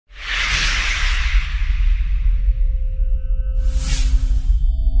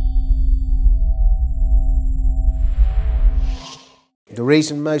The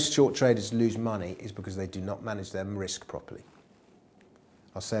reason most short traders lose money is because they do not manage their risk properly.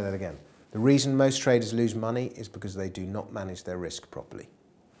 I'll say that again. The reason most traders lose money is because they do not manage their risk properly.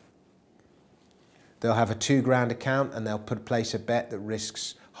 They'll have a £2,000 account and they'll place a bet that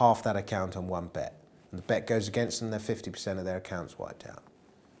risks half that account on one bet. And the bet goes against them, they're 50% of their account's wiped out.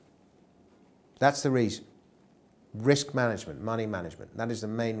 That's the reason. Risk management, money management, that is the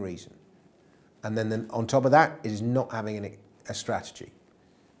main reason. And then on top of that, it is not having a strategy.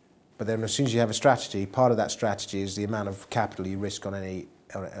 But then as soon as you have a strategy, part of that strategy is the amount of capital you risk on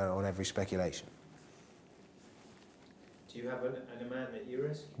every speculation. Do you have an amount that you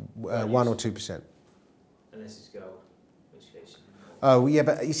risk? 1 or 2%. Unless it's gold, which case. Oh yeah,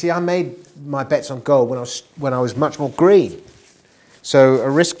 but you see, I made my bets on gold when I was much more green, so I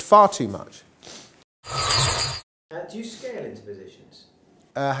risked far too much. Do you scale into positions?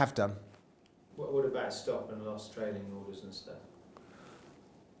 I have done. What about stop and loss trading orders and stuff?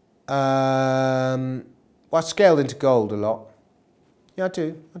 Well, I scaled into gold a lot. Yeah, I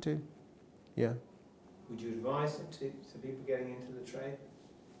do. Yeah. Would you advise them to people getting into the trade?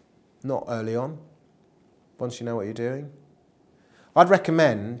 Not early on. Once you know what you're doing. I'd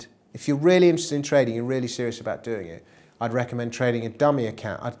recommend, if you're really interested in trading, you're really serious about doing it, I'd recommend trading a dummy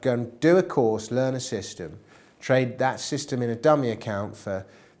account. I'd go and do a course, learn a system, trade that system in a dummy account for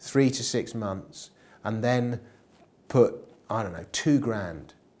 3 to 6 months, and then put, I don't know,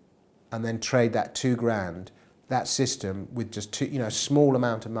 £2,000, and then trade that £2,000, that system with just a small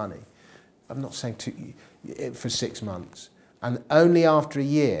amount of money. I'm not saying for 6 months. And only after a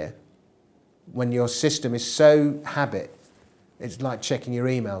year, when your system is so habit, it's like checking your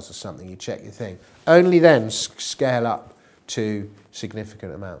emails or something, you check your thing, only then scale up to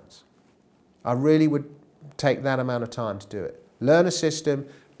significant amounts. I really would take that amount of time to do it. Learn a system,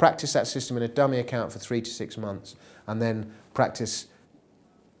 practice that system in a dummy account for 3 to 6 months, and then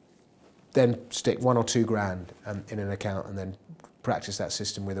stick 1 or 2 grand in an account, and then practice that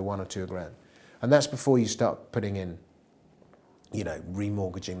system with a 1 or 2 grand. And that's before you start putting in,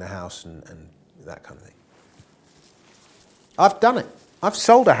 remortgaging the house and that kind of thing. I've done it. I've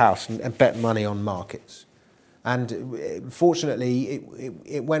sold a house and bet money on markets. And fortunately,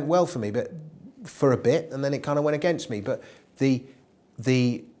 it went well for me, but for a bit, and then it kind of went against me. But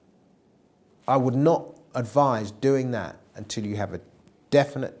I would not advise doing that until you have a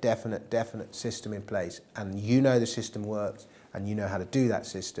definite system in place, and you know the system works, and you know how to do that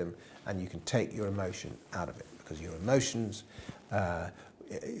system, and you can take your emotion out of it, because your emotions,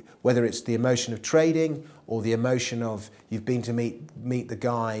 whether it's the emotion of trading or the emotion of you've been to meet the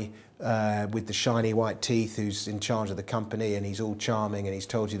guy with the shiny white teeth who's in charge of the company, and he's all charming and he's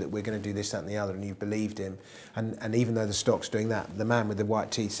told you that we're going to do this, that and the other, and you've believed him, and even though the stock's doing that, the man with the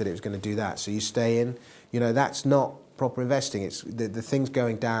white teeth said it was going to do that, so you stay in. That's not proper investing. It's the thing's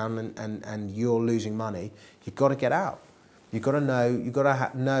going down and you're losing money. You've got to get out. You've got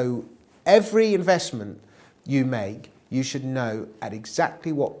to know every investment you make. You should know at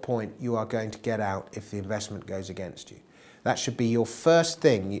exactly what point you are going to get out if the investment goes against you. That should be your first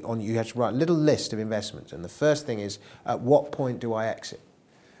thing. You have to write a little list of investments, and the first thing is, at what point do I exit?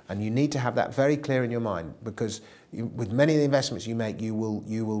 And you need to have that very clear in your mind, because with many of the investments you make, you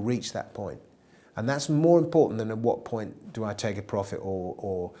will reach that point. And that's more important than at what point do I take a profit,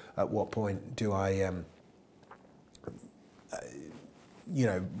 or at what point do I,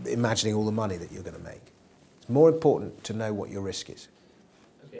 imagining all the money that you're going to make. It's more important to know what your risk is.